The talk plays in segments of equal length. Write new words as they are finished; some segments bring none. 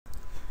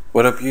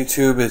What up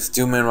YouTube, it's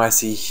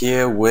Doomnyc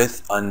here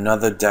with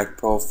another deck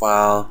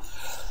profile.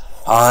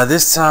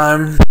 This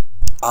time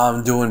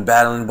I'm doing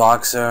Battlin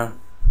Boxer.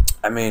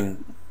 I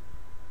mean,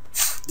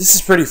 this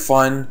is pretty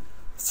fun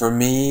for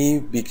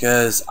me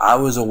because I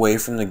was away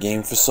from the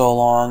game for so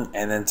long,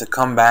 and then to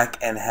come back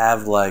and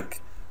have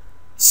like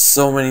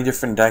so many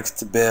different decks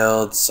to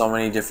build, so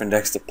many different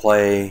decks to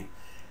play.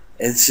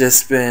 It's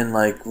just been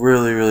like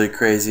really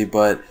crazy,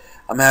 but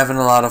I'm having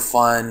a lot of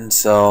fun.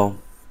 So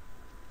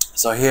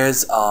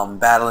here's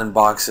Battlin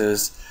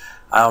Boxers.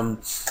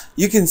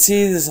 You can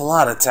see there's a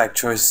lot of tech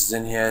choices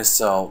in here,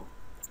 so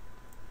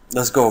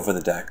let's go over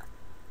the deck.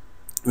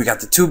 We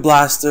got the two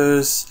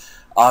blasters.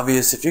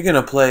 Obvious, if you're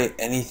gonna play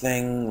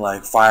anything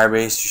like fire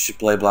based, you should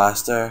play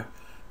blaster.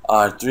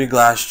 3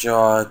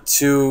 Glassjaw,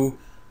 2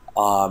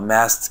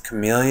 masked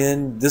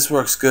chameleon. This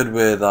works good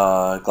with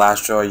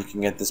Glassjaw. You can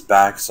get this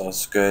back, so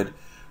it's good.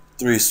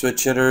 3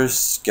 switch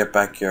hitters, get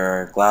back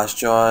your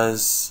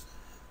Glassjaws.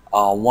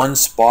 1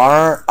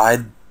 spar.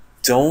 I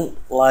don't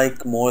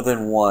like more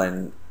than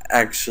 1.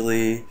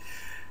 Actually,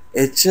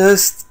 it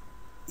just,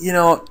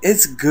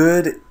 it's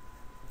good.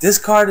 This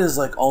card is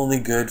like only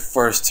good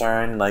first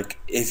turn. Like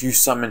if you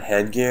summon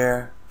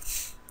headgear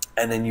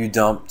and then you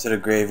dump to the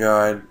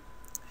graveyard,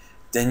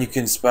 then you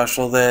can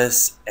special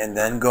this and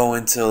then go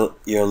into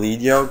your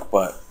lead yoke.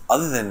 But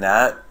other than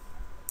that,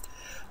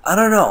 I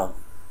don't know.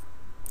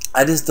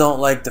 I just don't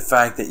like the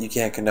fact that you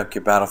can't conduct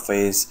your battle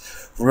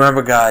phase.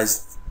 Remember,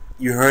 guys,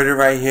 you heard it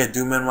right here,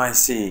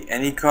 Doomnyc.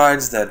 Any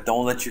cards that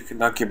don't let you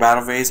conduct your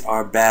battle phase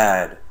are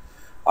bad.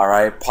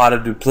 Alright, Pot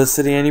of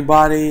Duplicity,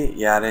 anybody?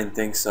 Yeah, I didn't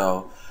think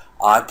so.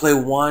 I play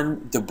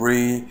 1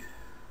 Debris.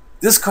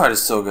 This card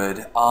is so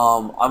good.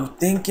 I'm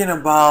thinking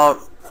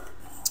about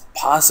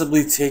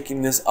possibly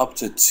taking this up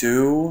to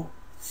 2.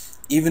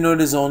 Even though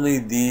there's only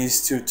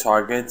these 2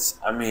 targets.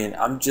 I mean,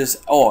 I'm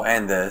just... Oh,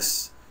 and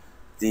this.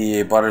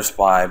 The Butter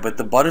Spy. But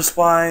the Butter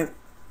Spy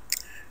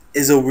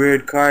is a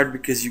weird card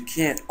because you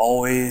can't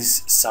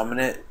always summon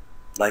it.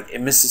 Like, it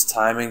misses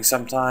timing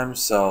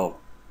sometimes, so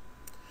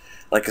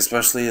like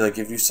especially like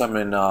if you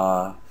summon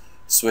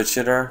switch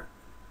hitter.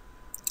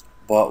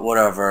 But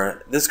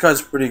whatever, this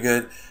card's pretty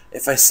good.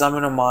 If I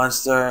summon a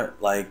monster,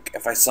 like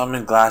if I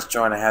summon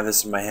Glassjaw and I have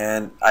this in my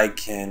hand, I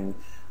can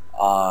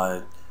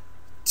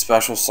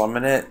special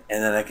summon it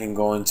and then I can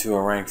go into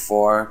a rank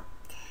 4.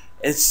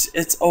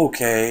 It's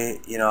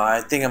okay,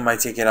 I think I might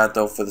take it out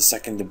though for the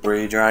second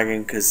Debris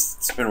Dragon because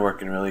it's been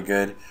working really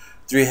good.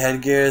 3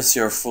 headgears,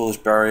 your Foolish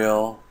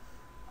Burial,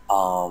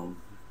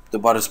 the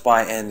Butter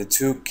Spy, and the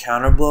 2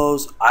 counter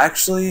blows.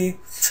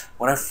 Actually,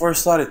 when I first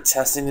started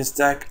testing this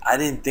deck, I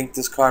didn't think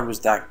this card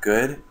was that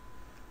good,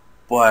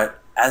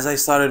 but as I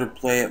started to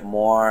play it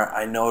more,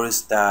 I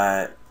noticed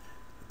that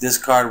this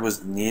card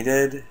was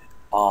needed,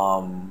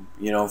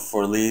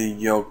 for lead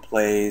yoke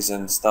plays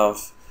and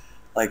stuff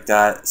like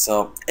that.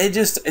 So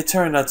it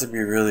turned out to be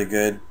really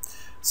good.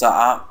 So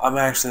I'm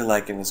actually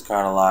liking this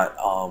card a lot.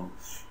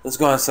 Let's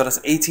go on. So that's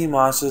 18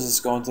 monsters. Let's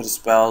go into the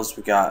spells.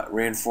 We got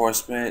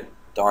Reinforcement,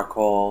 Dark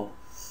Hole,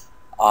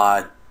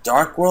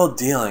 Dark World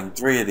Dealing.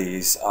 3 of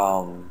these.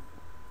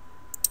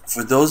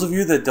 For those of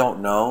you that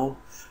don't know,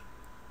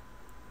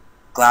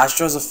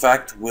 Glassjaw's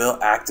effect will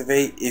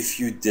activate if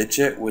you ditch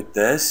it with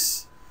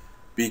this,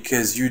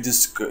 because you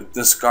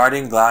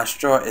discarding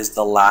Glassjaw is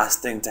the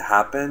last thing to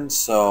happen.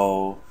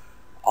 So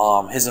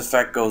his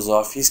effect goes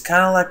off. He's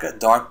kind of like a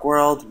Dark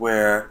World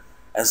where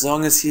as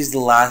long as he's the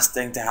last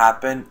thing to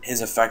happen,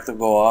 his effect will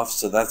go off,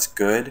 so that's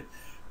good.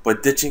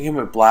 But ditching him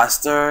with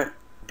Blaster,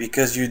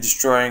 because you're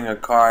destroying a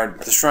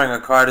card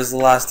is the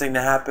last thing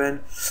to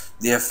happen,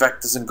 the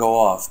effect doesn't go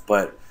off.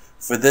 But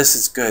for this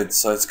it's good,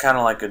 so it's kind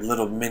of like a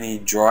little mini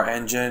draw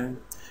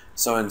engine.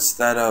 So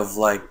instead of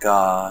like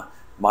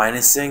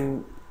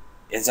minusing,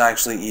 it's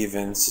actually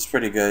even, so it's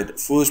pretty good.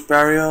 Foolish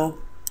Burial.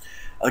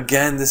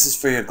 Again, this is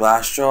for your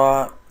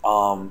Glassjaw.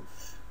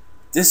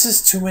 This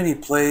is too many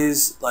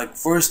plays. Like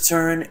first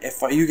turn,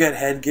 if you get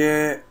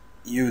headgear,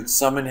 you'd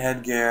summon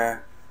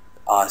headgear,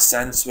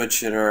 send switch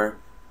hitter,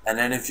 and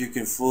then if you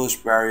can Foolish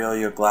Burial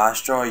your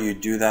Glassjaw, you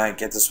do that,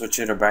 get the switch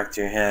hitter back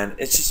to your hand.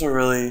 It's just a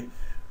really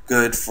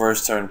good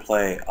first turn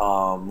play.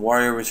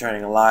 Warrior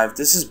Returning Alive.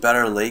 This is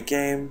better late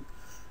game.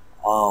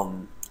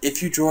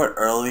 If you draw it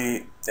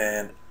early,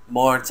 then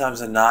more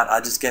times than not, I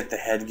just get the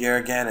headgear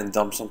again and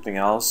dump something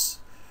else.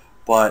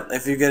 But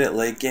if you get it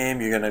late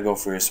game, you're going to go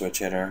for your switch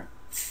hitter.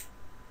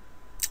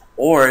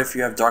 Or if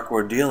you have Dark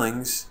World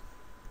Dealings,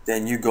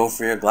 then you go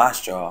for your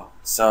Glassjaw.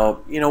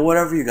 So,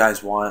 whatever you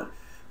guys want.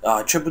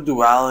 Triple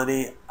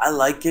Duality, I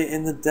like it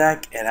in the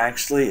deck, and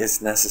actually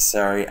it's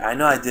necessary. I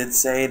know I did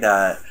say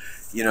that,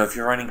 if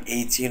you're running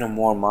 18 or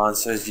more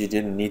monsters, you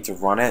didn't need to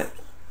run it.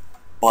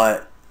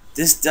 But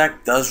this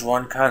deck does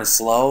run kind of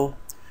slow.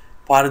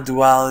 Pot of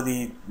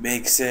Duality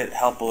makes it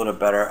help a little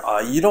better.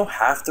 You don't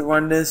have to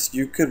run this.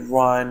 You could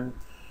run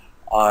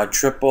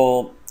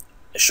triple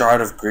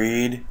Shard of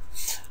Greed,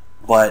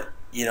 but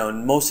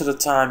most of the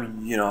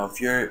time,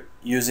 if you're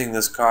using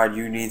this card,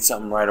 you need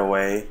something right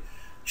away.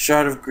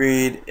 Shard of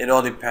Greed, it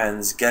all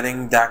depends.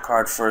 Getting that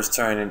card first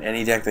turn in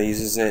any deck that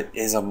uses it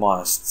is a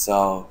must.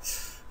 So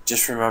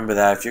just remember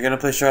that. If you're going to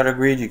play Shard of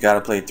Greed, you got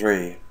to play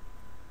 3.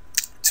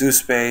 2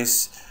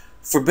 space.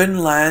 Forbidden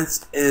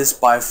Lance is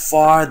by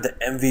far the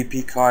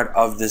MVP card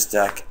of this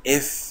deck.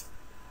 If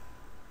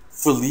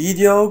for Lead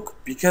Yoke,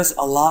 because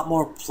a lot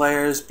more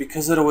players,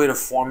 because of the way the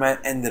format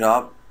ended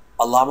up,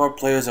 a lot more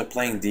players are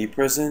playing D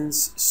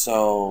Prisons.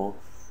 So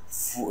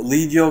for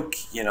Lead Yoke,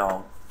 you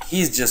know,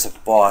 he's just a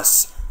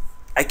boss.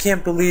 I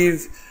can't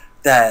believe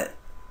that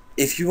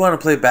if you want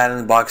to play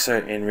Battlin Boxer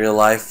in real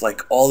life,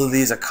 like all of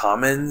these are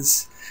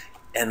commons,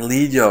 and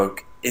Lead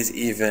Yoke is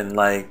even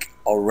like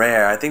a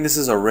rare. I think this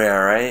is a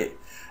rare, right?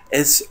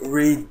 It's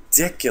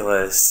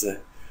ridiculous.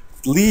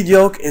 Lead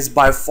Yoke is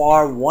by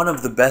far one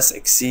of the best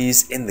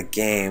Xyzs in the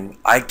game.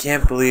 I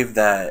can't believe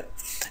that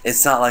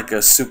it's not like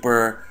a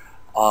super,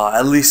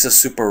 at least a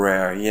super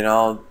rare, you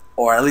know,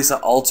 or at least an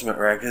ultimate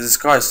rare, because this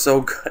card is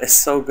so good. It's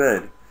so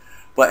good.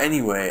 But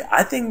anyway,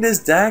 I think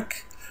this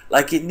deck,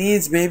 like, it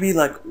needs maybe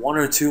like 1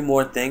 or 2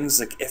 more things.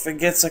 Like if it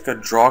gets like a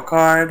draw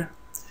card,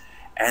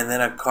 and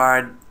then a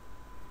card,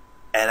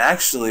 and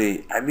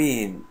actually, I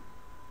mean,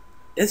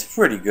 it's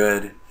pretty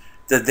good.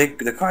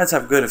 The cards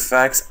have good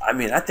effects. I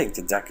mean, I think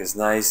the deck is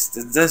nice.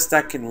 This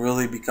deck can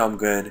really become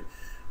good,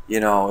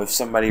 you know, if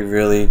somebody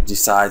really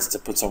decides to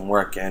put some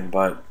work in.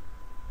 But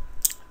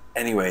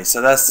anyway,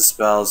 so that's the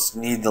spells.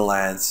 Need the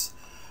lance.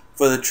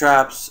 For the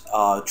traps,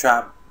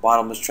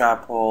 bottomless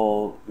trap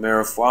hole,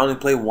 mirror 4. I only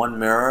play 1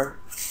 mirror,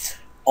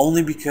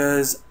 only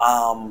because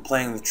I'm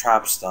playing the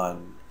trap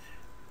stun.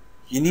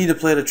 You need to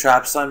play the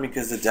trap stun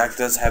because the deck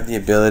does have the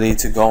ability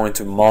to go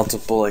into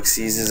multiple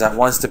Xyzs at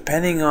once,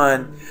 depending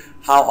on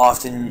how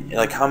often,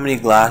 like how many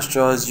glass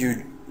draws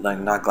you, like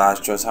not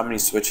glass draws, how many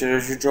switch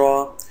hitters you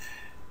draw.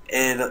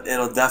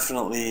 It'll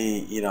definitely,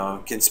 you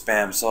know, can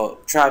spam. So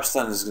trap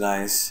stun is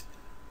nice.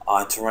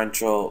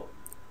 Torrential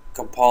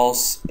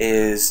compulse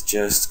is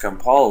just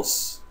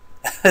compulse.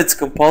 It's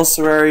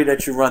compulsory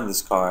that you run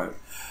this card.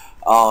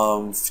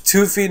 2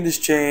 Fiendish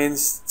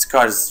Chains. This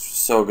card is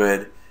so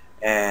good.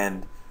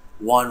 And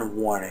 1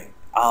 warning.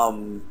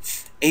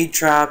 8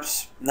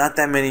 traps, not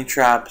that many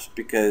traps,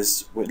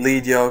 because with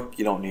Lead Yoke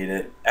you don't need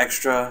it.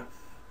 Extra,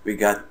 we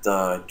got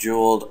the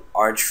Jeweled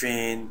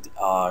Archfiend,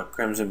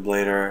 Crimson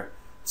Blader,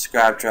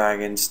 Scrap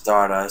Dragon,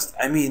 Stardust.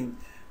 I mean,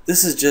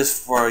 this is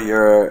just for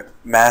your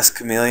Mass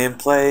Chameleon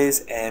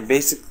plays, and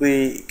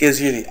basically it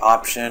gives you the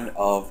option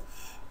of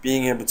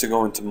being able to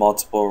go into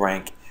multiple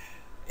rank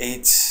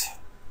 8s.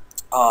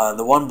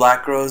 The 1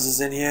 Black Rose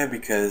is in here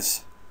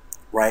because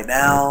right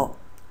now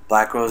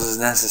Black Rose is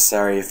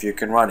necessary if you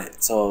can run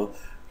it. So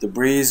the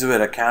Breeze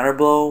with a counter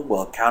blow,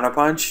 well, counter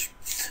punch,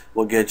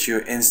 will get you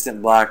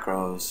instant Black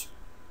Rose.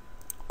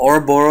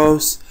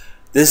 Ouroboros,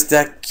 this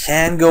deck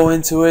can go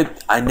into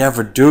it. I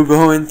never do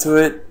go into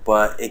it,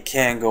 but it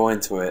can go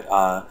into it.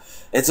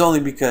 It's only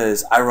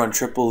because I run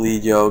triple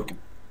Lead Yoke.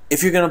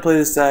 If you're going to play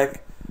this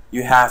deck,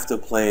 you have to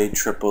play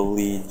triple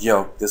Lead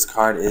Yoke. This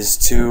card is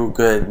too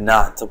good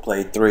not to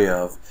play 3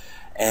 of.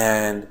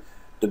 And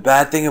the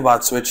bad thing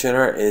about Switch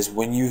Hitter is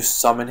when you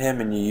summon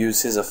him and you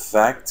use his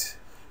effect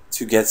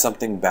to get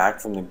something back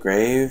from the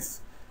grave,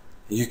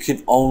 you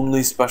can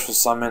only special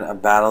summon a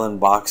Battlin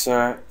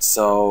Boxer.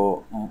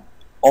 So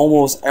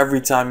almost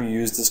every time you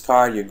use this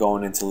card, you're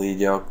going into Lead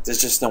Yoke. There's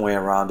just no way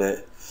around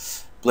it.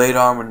 Blade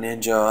Armor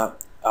Ninja,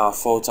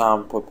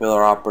 Photon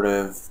Papillar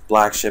Operative,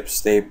 Black Ship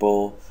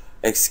Staple,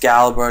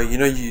 Excalibur. You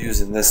know you're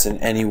using this in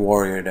any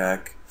warrior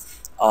deck.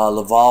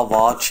 Laval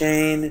Vol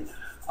Chain.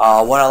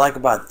 What I like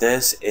about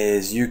this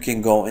is you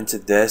can go into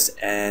this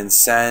and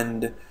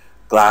send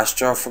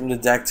Glassjaw from the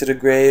deck to the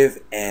grave,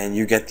 and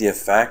you get the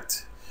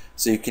effect.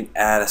 So you can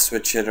add a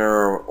switch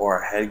hitter or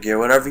a headgear,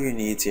 whatever you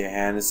need to your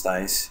hand. It's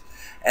nice.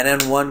 And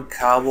then 1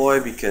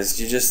 Cowboy,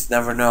 because you just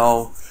never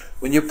know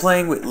when you're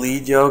playing with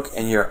Lead Yoke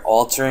and you're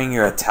altering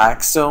your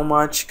attack so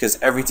much, because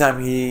every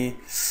time he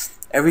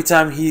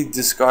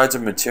discards a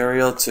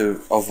material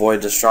to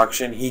avoid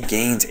destruction, he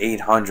gains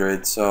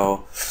 800.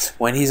 So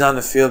when he's on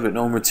the field with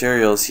no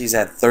materials, he's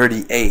at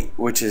 38,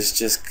 which is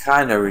just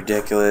kind of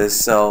ridiculous.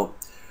 So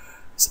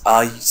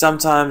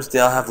sometimes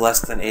they'll have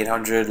less than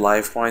 800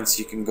 life points.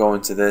 You can go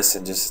into this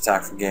and just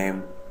attack the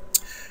game.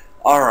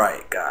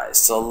 Alright guys,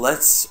 so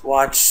let's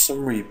watch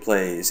some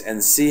replays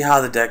and see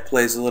how the deck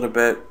plays a little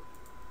bit.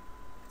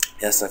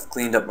 Yes, I've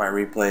cleaned up my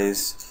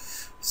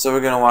replays. So we're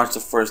going to watch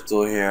the first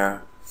duel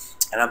here.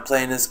 And I'm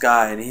playing this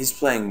guy, and he's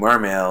playing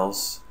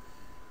Mermails.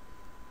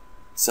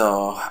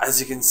 So, as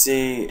you can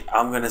see,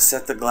 I'm going to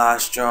set the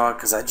glass draw,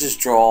 because I just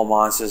draw all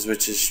monsters,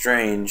 which is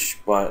strange,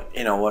 but,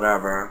 you know,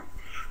 whatever.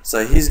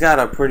 So, he's got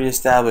a pretty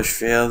established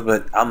field,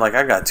 but I'm like,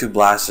 I got 2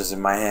 blasters in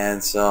my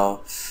hand,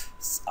 so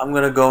I'm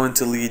going to go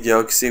into Lead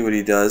Yoke, see what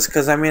he does.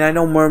 Because, I mean, I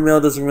know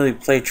Mermail doesn't really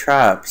play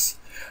traps.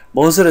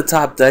 Most of the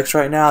top decks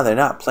right now, they're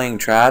not playing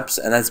traps,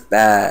 and that's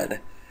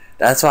bad.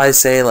 That's why I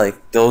say,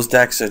 like, those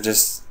decks are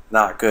just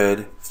not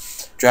good.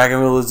 Dragon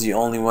Rule is the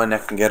only one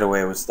that can get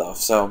away with stuff.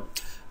 So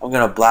I'm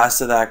going to blast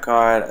to that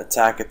card,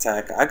 attack.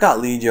 I got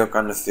Lead Yoke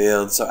on the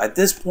field. So at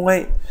this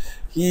point,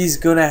 he's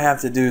gonna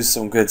have to do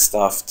some good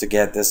stuff to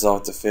get this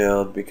off the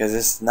field because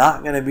it's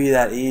not gonna be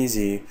that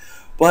easy.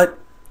 But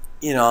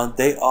you know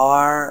they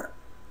are,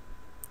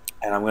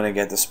 and I'm gonna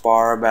get the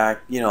spar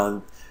back. You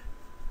know,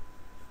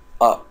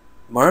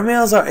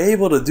 mermaids are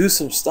able to do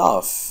some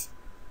stuff.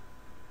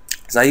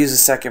 Cause I use a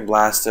second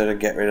blaster to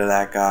get rid of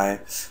that guy.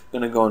 I'm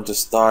gonna go into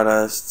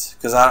Stardust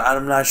because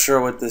I'm not sure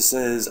what this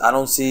is. I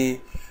don't see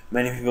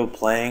many people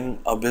playing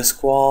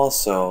Abyssqual,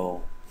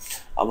 so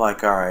I'm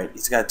like, all right,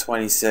 he's got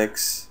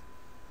 26,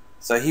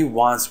 so he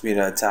wants me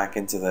to attack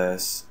into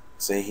this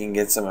so he can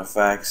get some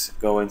effects.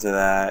 Go into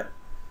that,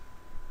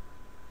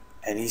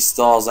 and he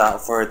stalls out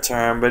for a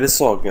turn, but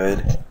it's all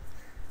good,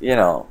 you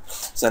know.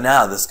 So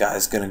now this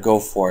guy's gonna go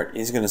for it.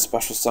 He's gonna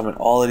special summon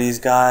all of these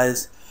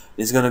guys.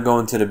 He's gonna go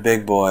into the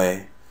big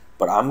boy,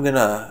 but I'm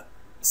gonna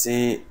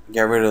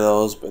get rid of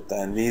those. But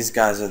then these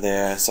guys are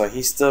there, so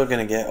he's still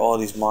gonna get all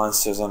these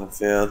monsters on the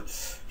field.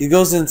 He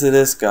goes into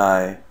this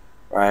guy,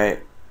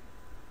 right?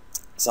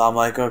 So I'm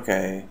like,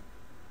 okay,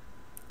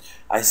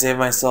 I save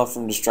myself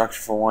from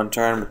destruction for one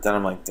turn, but then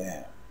I'm like,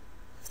 damn,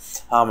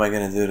 how am I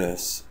gonna do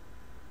this?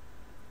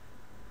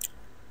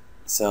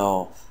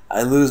 So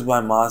I lose my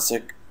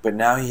monster, but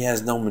now he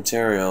has no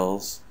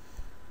materials.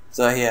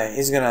 So yeah,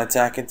 he's gonna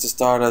attack into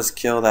Stardust,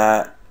 kill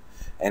that,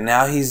 and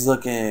now he's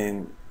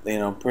looking, you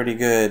know, pretty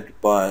good.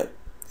 But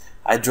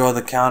I draw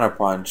the counter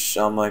punch.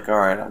 So I'm like, all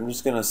right, I'm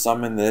just gonna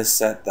summon this,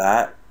 set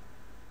that.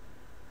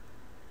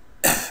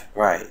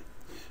 Right.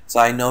 So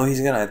I know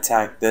he's gonna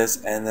attack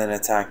this and then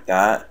attack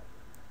that,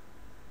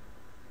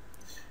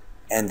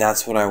 and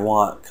that's what I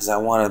want because I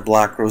want to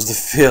Black Rose the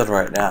field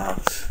right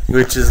now,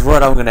 which is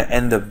what I'm gonna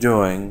end up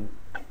doing.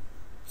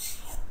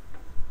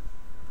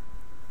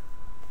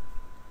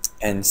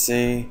 And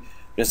see,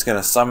 I'm just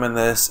gonna summon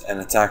this and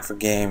attack for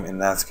game,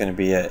 and that's gonna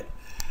be it.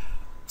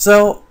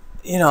 So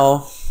you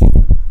know,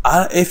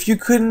 if you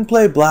couldn't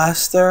play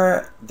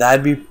Blaster,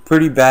 that'd be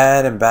pretty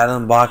bad. And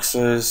Battlin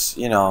Boxers,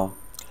 you know,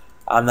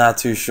 I'm not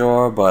too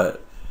sure,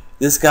 but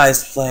this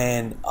guy's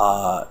playing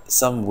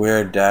some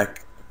weird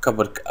deck. Cup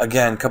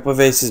of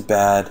Ace is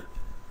bad,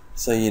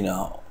 so you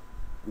know,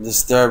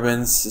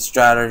 disturbance, the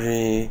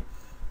strategy.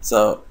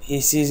 So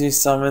he sees me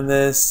summon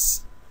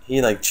this.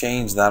 He like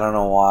changed. I don't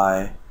know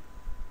why.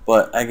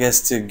 But I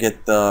guess to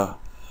get the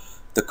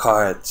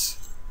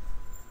cards.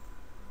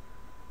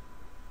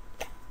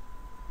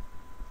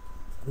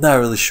 Not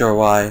really sure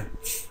why.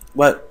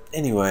 But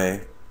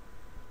anyway.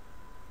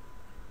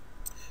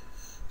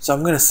 So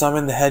I'm gonna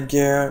summon the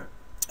headgear.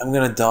 I'm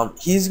gonna dump.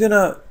 He's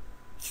gonna,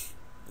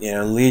 you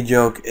know, lead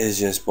yoke is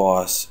just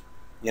boss.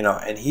 You know,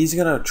 and he's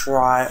gonna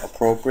try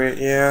appropriate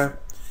here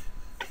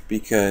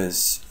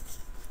because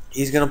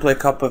he's gonna play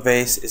Cup of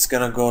Ace. It's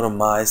gonna go to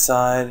my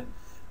side.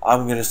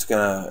 I'm just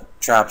gonna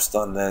trap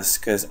stun this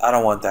because I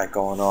don't want that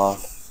going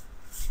off.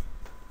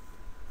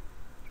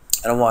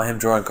 I don't want him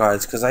drawing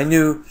cards because I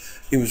knew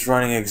he was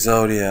running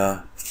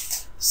Exodia.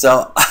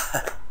 So,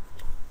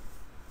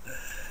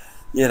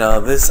 you know,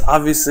 this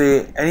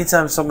obviously,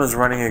 anytime someone's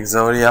running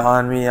Exodia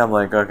on me, I'm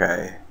like,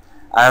 okay,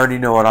 I already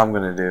know what I'm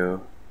gonna do.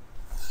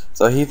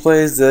 So he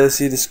plays this,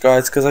 he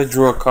discards because I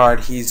drew a card,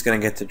 he's gonna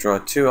get to draw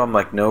two. I'm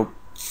like, nope,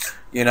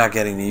 you're not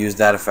getting to use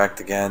that effect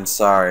again,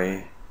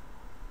 sorry.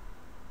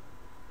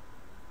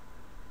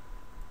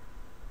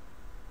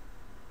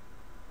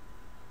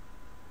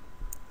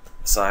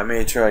 So I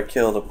made sure I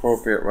killed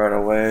appropriate right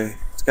away.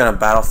 It's gonna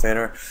battle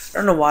fader. I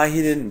don't know why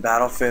he didn't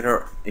battle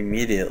fader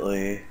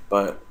immediately,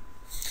 but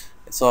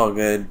it's all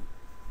good.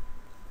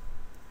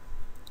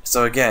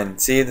 So again,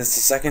 see, this is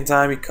the second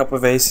time he Cup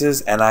of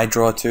Aces and I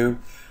draw two.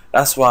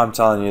 That's why I'm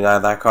telling you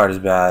that card is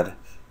bad.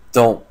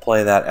 Don't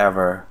play that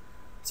ever.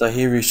 So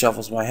he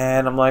reshuffles my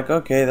hand. I'm like,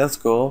 okay, that's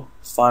cool.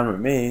 It's fine with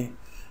me.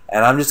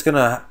 And I'm just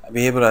gonna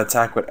be able to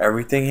attack with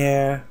everything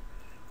here.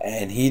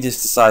 And he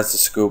just decides to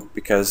scoop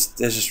because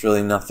there's just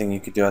really nothing you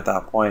could do at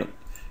that point.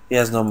 He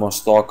has no more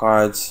stall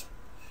cards.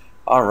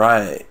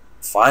 Alright,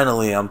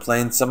 finally I'm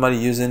playing somebody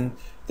using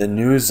the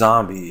new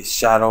zombie,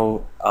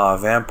 Shadow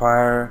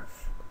Vampire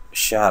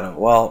Shadow.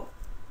 Well,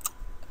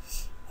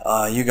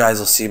 you guys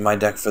will see my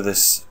deck for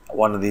this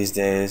one of these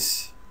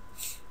days.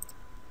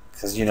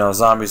 Because, you know,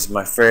 zombies is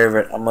my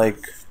favorite. I'm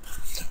like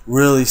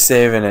really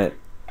saving it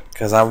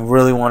because I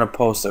really want to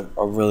post a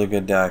really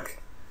good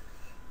deck.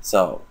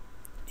 So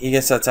he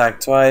gets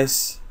attacked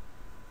twice.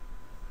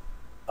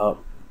 Oh,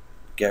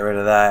 get rid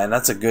of that. And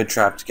that's a good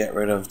trap to get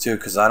rid of too,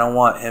 because I don't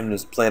want him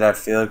to play that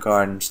field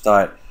card and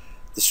start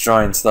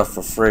destroying stuff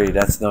for free.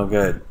 That's no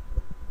good.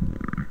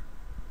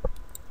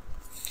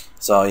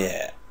 So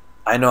yeah,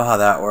 I know how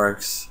that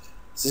works.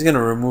 So he's going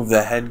to remove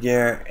the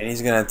headgear and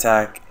he's going to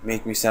attack,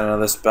 make me send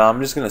another spell.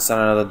 I'm just going to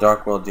send another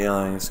Dark World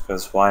Dealings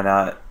because why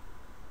not?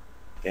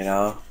 You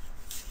know?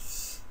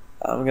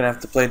 I'm going to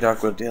have to play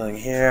Dark World Dealing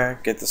here,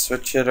 get the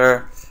switch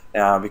hitter.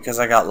 Now, because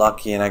I got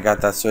lucky and I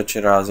got that switch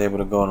hitter, I was able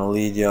to go in a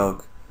lead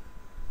yoke.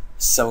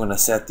 So I'm going to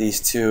set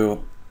these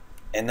two.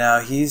 And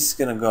now he's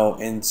going to go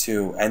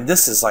into, and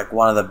this is like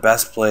one of the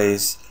best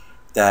plays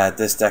that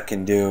this deck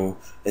can do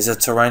is a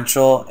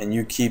torrential, and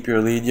you keep your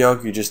lead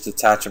yoke. You just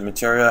attach a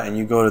material, and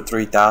you go to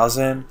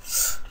 3,000.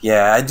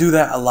 Yeah, I do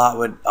that a lot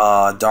with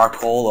Dark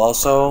Hole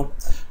also,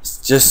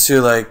 just to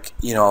like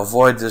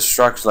avoid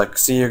destruction. Like,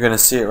 see, you're gonna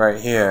see it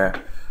right here,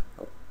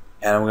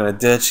 and I'm gonna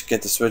ditch,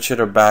 get the switch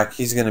hitter back.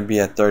 He's gonna be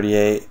at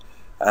 38,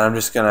 and I'm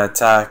just gonna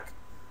attack.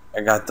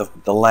 I got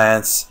the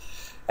lance,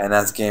 and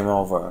that's game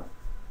over.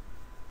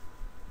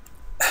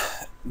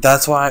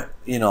 That's why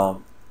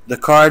the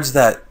cards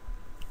that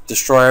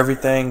destroy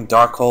everything,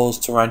 dark holes,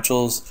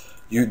 torrentials,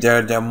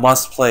 they're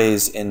must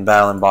plays in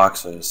Battlin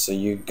Boxers, so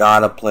you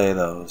gotta play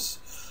those.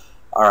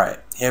 Alright,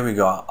 here we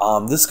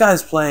go. This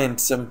guy's playing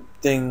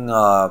something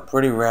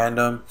pretty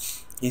random.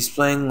 He's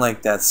playing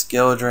like that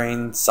skill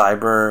drain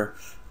cyber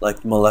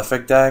like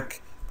malefic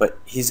deck, but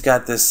he's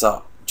got this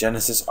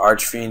Genesis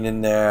Archfiend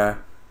in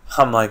there.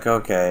 I'm like,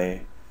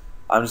 okay,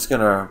 I'm just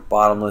gonna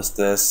bottomless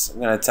this.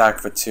 I'm gonna attack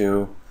for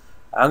 2.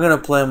 I'm going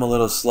to play him a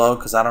little slow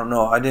because I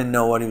didn't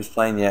know what he was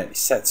playing yet. He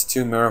sets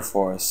 2 Mirror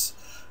Force.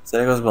 So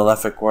there goes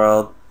Malefic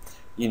World.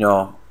 You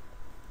know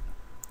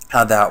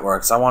how that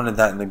works. I wanted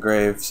that in the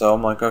grave, so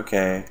I'm like,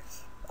 okay,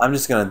 I'm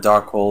just going to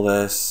Dark Hole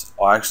this.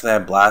 Oh, actually I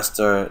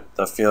Blaster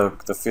the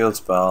field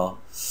spell.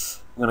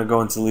 I'm going to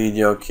go into Lead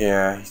Yoke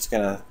here.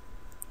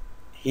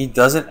 He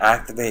doesn't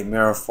activate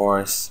Mirror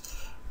Force.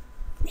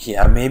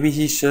 Yeah, maybe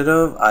he should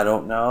have. I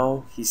don't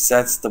know. He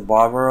sets the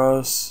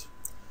Barbaros.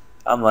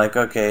 I'm like,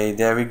 okay,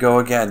 there we go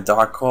again.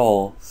 Dark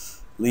Hole.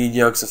 Lead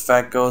Yoke's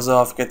effect goes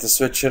off. Get the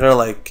switch hitter.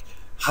 Like,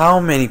 how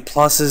many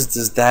pluses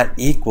does that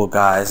equal,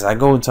 guys? I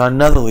go into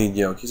another Lead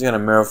Yoke. He's going to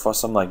Mirror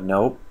Force. I'm like,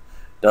 nope.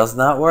 Does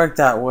not work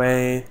that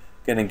way.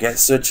 Gonna get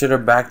switch hitter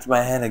back to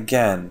my hand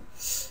again.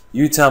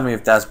 You tell me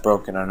if that's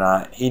broken or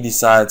not. He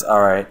decides,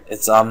 alright,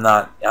 I'm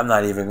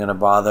not even gonna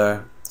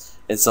bother.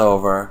 It's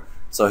over.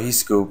 So he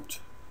scooped.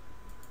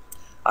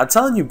 I'm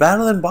telling you,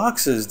 Battlin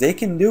Boxers, they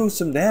can do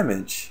some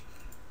damage.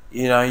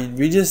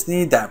 We just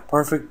need that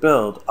perfect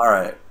build.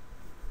 Alright.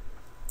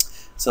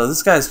 So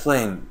this guy's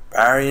playing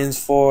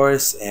Barion's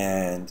Force,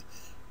 and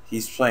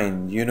he's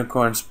playing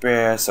Unicorn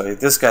Spear. So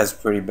this guy's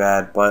pretty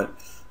bad, but,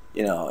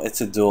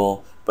 it's a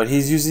duel. But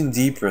he's using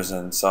D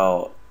Prison,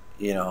 so,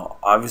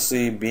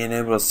 obviously being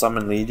able to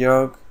summon Lead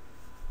Yoke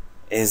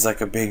is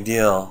like a big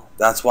deal.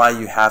 That's why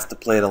you have to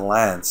play the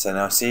Lance. And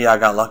now, see, I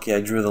got lucky.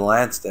 I drew the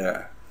Lance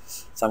there.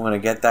 So I'm going to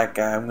get that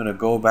guy. I'm going to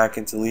go back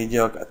into Lead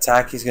Yoke.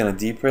 Attack, he's going to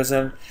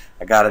D-Prison.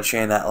 I got to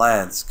chain that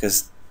Lance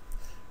because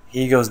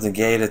he goes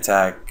negate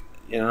attack.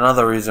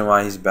 Another reason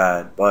why he's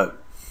bad.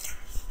 But,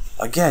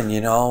 again,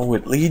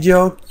 with Lead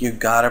Yoke, you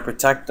got to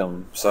protect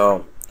him.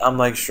 So I'm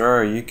like,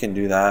 sure, you can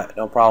do that.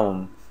 No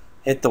problem.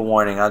 Hit the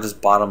warning. I'll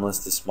just bottomless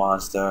this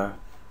monster.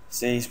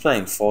 See, he's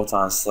playing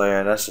Photon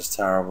Slayer. That's just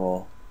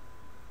terrible.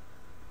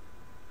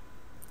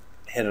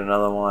 Hit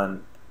another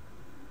one.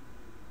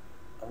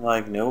 I'm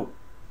like, nope.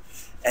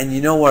 And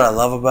you know what I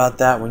love about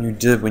that? When you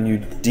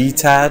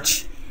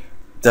detach,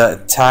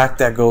 the attack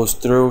that goes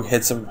through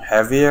hits him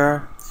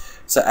heavier.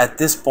 So at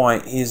this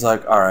point, he's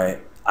like,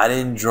 alright, I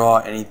didn't draw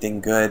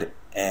anything good,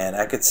 and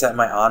I could set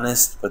my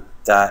Honest, but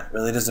that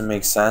really doesn't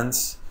make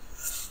sense.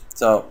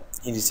 So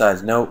he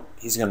decides, nope,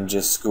 he's going to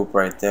just scoop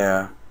right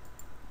there.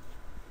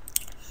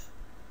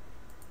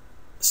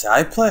 So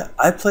I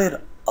played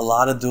a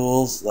lot of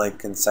duels like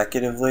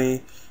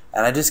consecutively,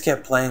 and I just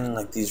kept playing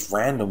like these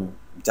random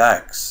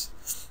decks.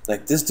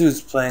 Like, this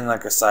dude's playing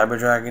like a Cyber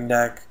Dragon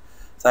deck.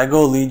 So I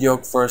go Lead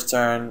Yoke first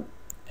turn,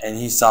 and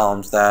he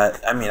solemns that.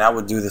 I mean, I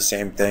would do the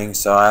same thing,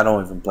 so I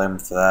don't even blame him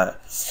for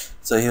that.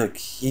 So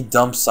he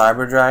dumps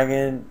Cyber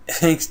Dragon,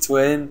 takes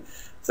Twin.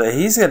 So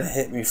he's going to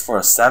hit me for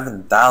a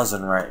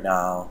 7,000 right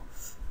now.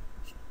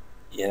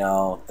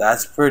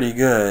 That's pretty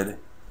good.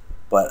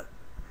 But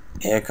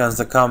here comes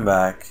the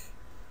comeback.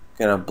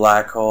 Gonna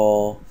Black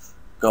Hole,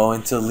 go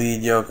into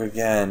Lead Yoke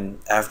again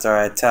after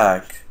I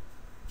attack.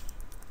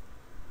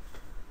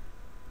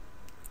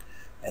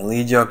 And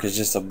Lead Yoke is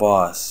just a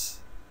boss.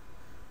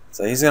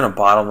 So he's going to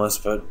bottomless,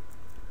 but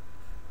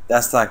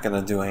that's not going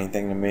to do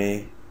anything to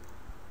me.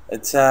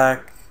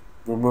 Attack,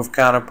 remove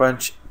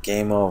Counterpunch,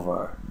 game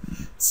over.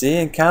 See,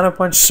 and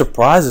Counterpunch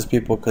surprises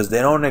people because they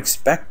don't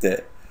expect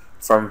it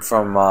from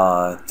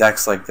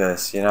decks like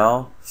this,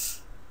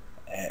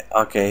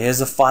 Okay, here's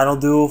the final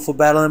duel for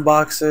Battlin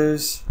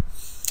Boxers.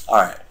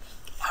 Alright,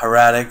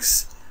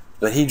 Heretics,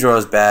 but he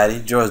draws bad. He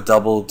draws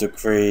double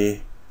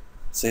Decree.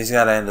 So he's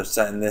got to end up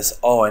setting this.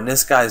 Oh, and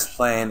this guy's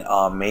playing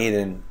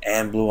Maiden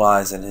and Blue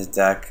Eyes in his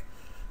deck.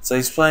 So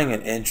he's playing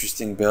an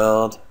interesting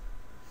build.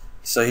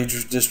 So he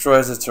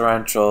destroys the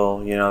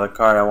Torrential, the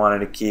card I wanted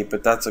to keep,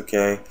 but that's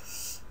okay.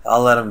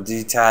 I'll let him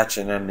detach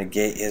and then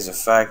negate his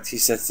effect. He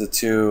sets the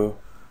 2.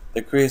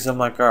 Decrees, I'm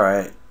like,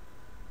 alright.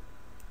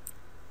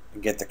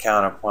 Get the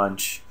counter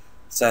punch.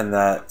 Send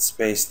that,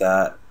 space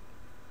that.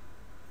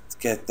 Let's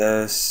get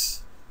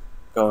this.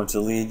 Go into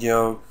Lead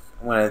Yoke.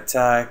 I'm going to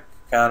attack.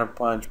 Counter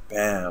punch,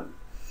 bam,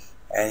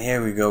 and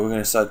here we go. We're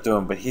gonna start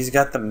doing, but he's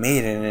got the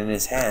Maiden in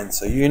his hand,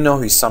 so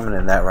he's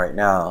summoning that right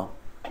now.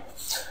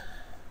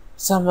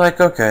 So I'm like,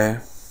 okay,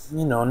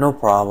 no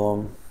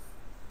problem.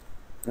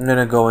 I'm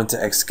gonna go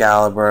into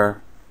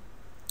Excalibur.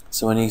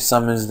 So when he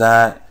summons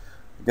that,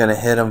 I'm gonna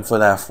hit him for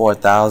that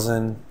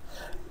 4,000.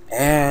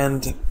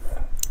 And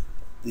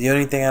the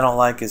only thing I don't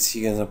like is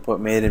he's gonna put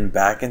Maiden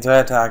back into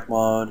attack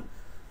mode.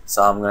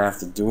 So I'm gonna have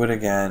to do it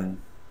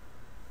again.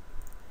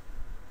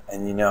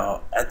 And you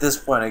know, at this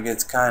point it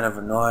gets kind of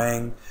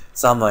annoying.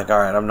 So I'm like,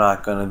 alright, I'm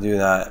not gonna do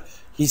that.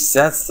 He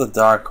sets the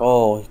Dark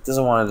Hole. He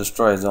doesn't want to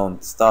destroy his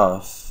own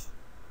stuff.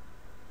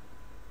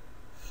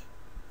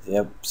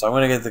 Yep, so I'm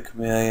gonna get the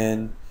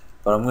Chameleon,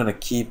 but I'm gonna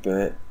keep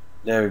it.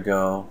 There we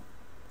go.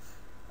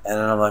 And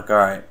then I'm like,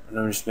 alright,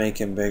 I'm just make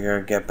him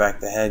bigger, get back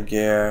the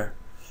headgear,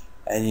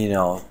 and you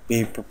know,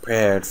 be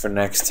prepared for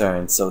next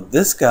turn. So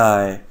this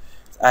guy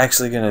is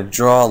actually gonna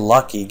draw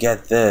lucky,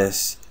 get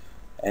this,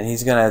 and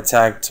he's gonna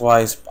attack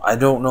twice. I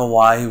don't know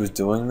why he was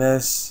doing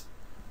this.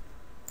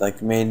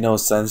 Like, made no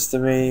sense to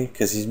me,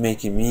 because he's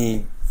making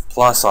me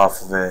plus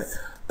off of it.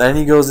 Then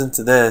he goes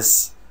into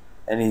this,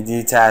 and he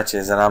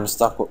detaches, and I'm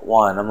stuck with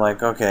one. I'm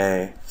like,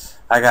 okay,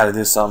 I gotta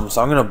do something.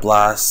 So I'm gonna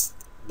blast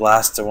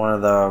to one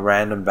of the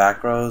random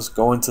back rows,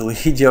 go into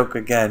lead yoke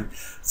again.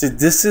 So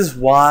this is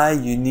why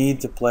you need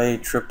to play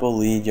triple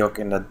lead yoke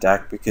in the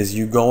deck, because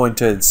you go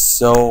into it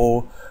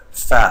so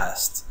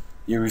fast.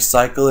 You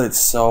recycle it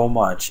so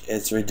much.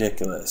 It's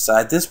ridiculous. So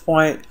at this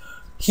point,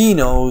 he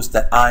knows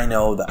that I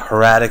know that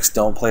Heretics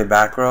don't play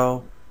back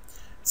row.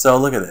 So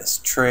look at this.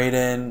 Trade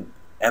in,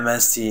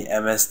 MST,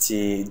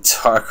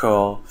 MST, Dark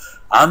Hole.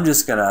 I'm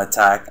just going to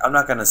attack. I'm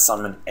not going to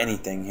summon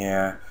anything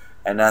here.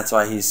 And that's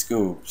why he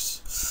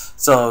scoops.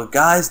 So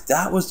guys,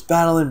 that was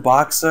Battlin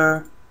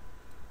Boxer.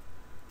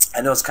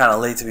 I know it's kind of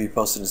late to be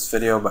posting this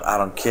video, but I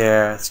don't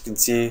care. As you can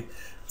see,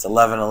 it's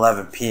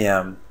 11:11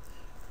 p.m.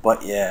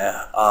 But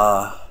yeah,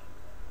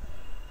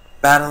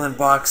 Battlin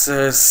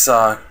Boxers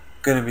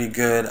gonna be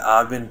good.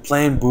 I've been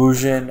playing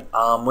Bujin.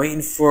 I'm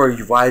waiting for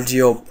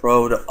YGO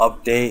Pro to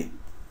update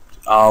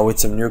with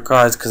some new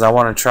cards, because I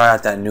want to try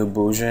out that new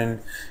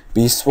Bujin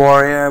Beast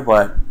Warrior.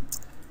 But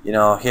you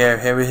know,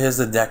 here's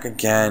the deck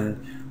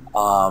again.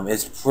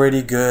 It's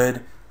pretty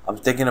good. I'm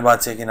thinking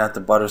about taking out the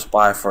Butter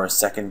Spy for a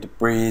second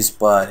Debris,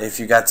 but if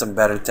you got some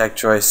better tech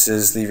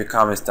choices, leave your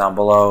comments down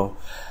below.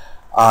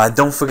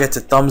 Don't forget to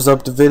thumbs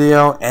up the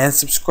video and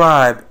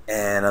subscribe.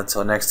 And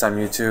until next time,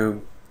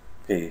 YouTube,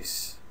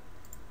 peace.